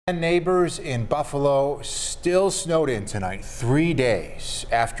And neighbors in Buffalo still snowed in tonight, 3 days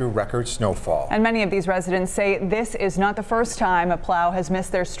after record snowfall. And many of these residents say this is not the first time a plow has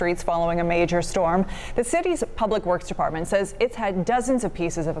missed their streets following a major storm. The city's public works department says it's had dozens of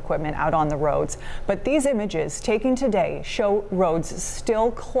pieces of equipment out on the roads. But these images taken today show roads still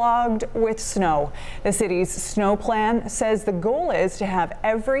clogged with snow. The city's snow plan says the goal is to have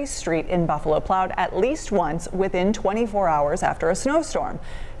every street in Buffalo plowed at least once within 24 hours after a snowstorm.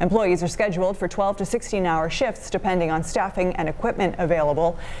 Employees are scheduled for 12 to 16-hour shifts depending on staffing and equipment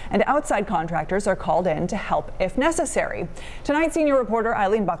available, and outside contractors are called in to help if necessary. Tonight, senior reporter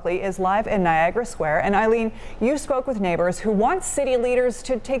Eileen Buckley is live in Niagara Square. And Eileen, you spoke with neighbors who want city leaders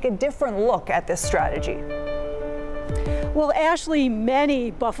to take a different look at this strategy. Well, Ashley,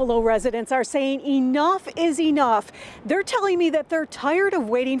 many Buffalo residents are saying enough is enough. They're telling me that they're tired of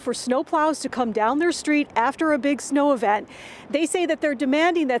waiting for snowplows to come down their street after a big snow event. They say that they're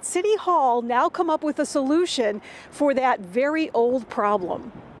demanding that City Hall now come up with a solution for that very old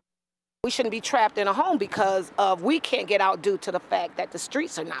problem. We shouldn't be trapped in a home because we can't get out due to the fact that the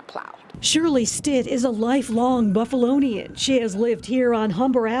streets are not plowed. Shirley Stitt is a lifelong Buffalonian. She has lived here on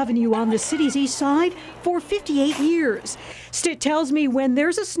Humber Avenue on the city's east side for 58 years. Stitt tells me when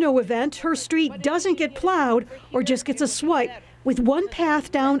there's a snow event, her street doesn't get plowed or just gets a swipe with one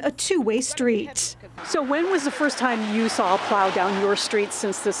path down a two-way street. So when was the first time you saw a plow down your street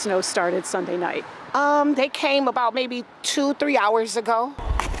since the snow started Sunday night? They came about maybe 2-3 hours ago.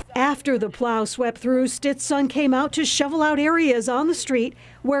 After the plow swept through, Stitt's son came out to shovel out areas on the street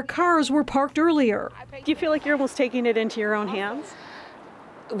where cars were parked earlier. Do you feel like you're almost taking it into your own hands?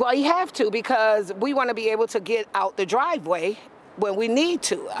 Well, you have to, because we want to be able to get out the driveway when we need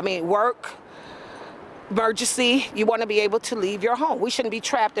to. I mean, work, emergency, you want to be able to leave your home. We shouldn't be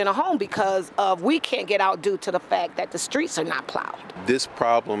trapped in a home because we can't get out due to the fact that the streets are not plowed. This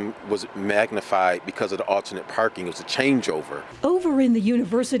problem was magnified because of the alternate parking. It was a changeover. Over in the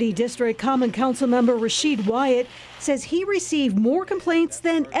University District, Common Council member Rashid Wyatt says he received more complaints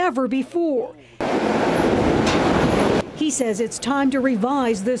than ever before. He says it's time to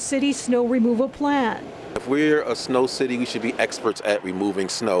revise the city's snow removal plan. If we're a snow city, we should be experts at removing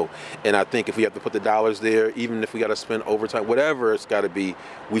snow. And I think if we have to put the dollars there, even if we got to spend overtime, whatever it's got to be,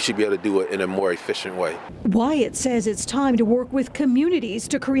 we should be able to do it in a more efficient way. Wyatt says it's time to work with communities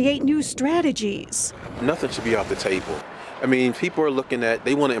to create new strategies. Nothing should be off the table. I mean, people are looking at,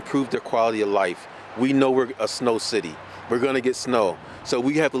 they want to improve their quality of life. We know we're a snow city. We're going to get snow. So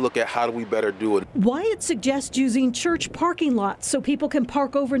we have to look at how do we better do it. Wyatt suggests using church parking lots so people can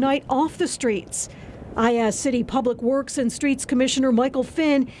park overnight off the streets. I asked City Public Works and Streets Commissioner Michael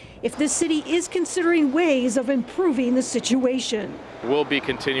Finn if the city is considering ways of improving the situation. We'll be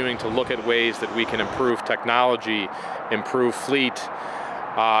continuing to look at ways that we can improve technology, improve fleet,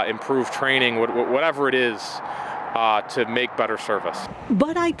 improve training, whatever it is, to make better service.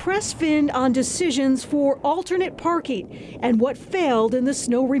 But I pressed Finn on decisions for alternate parking and what failed in the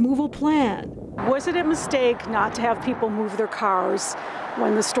snow removal plan. Was it a mistake not to have people move their cars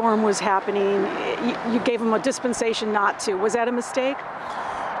when the storm was happening? You gave them a dispensation not to. Was that a mistake?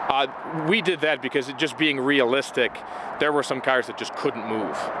 We did that because, just being realistic, there were some cars that just couldn't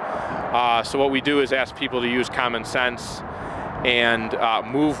move. So what we do is ask people to use common sense and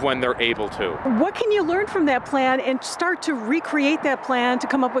move when they're able to. What can you learn from that plan and start to recreate that plan to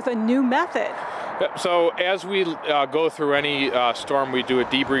come up with a new method? So as we go through any storm, we do a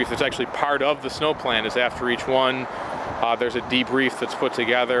debrief. That's actually part of the snow plan, is after each one, there's a debrief that's put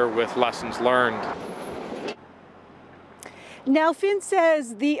together with lessons learned. Now, Finn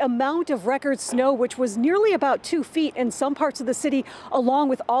says the amount of record snow, which was nearly about 2 feet in some parts of the city, along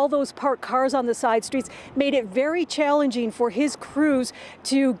with all those parked cars on the side streets, made it very challenging for his crews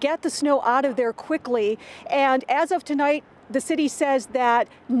to get the snow out of there quickly. And as of tonight, the city says that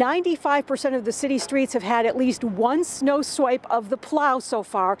 95% of the city streets have had at least one snow swipe of the plow so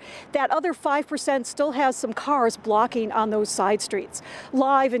far. That other 5% still has some cars blocking on those side streets.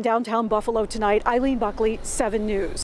 Live in downtown Buffalo tonight, Eileen Buckley, 7 News.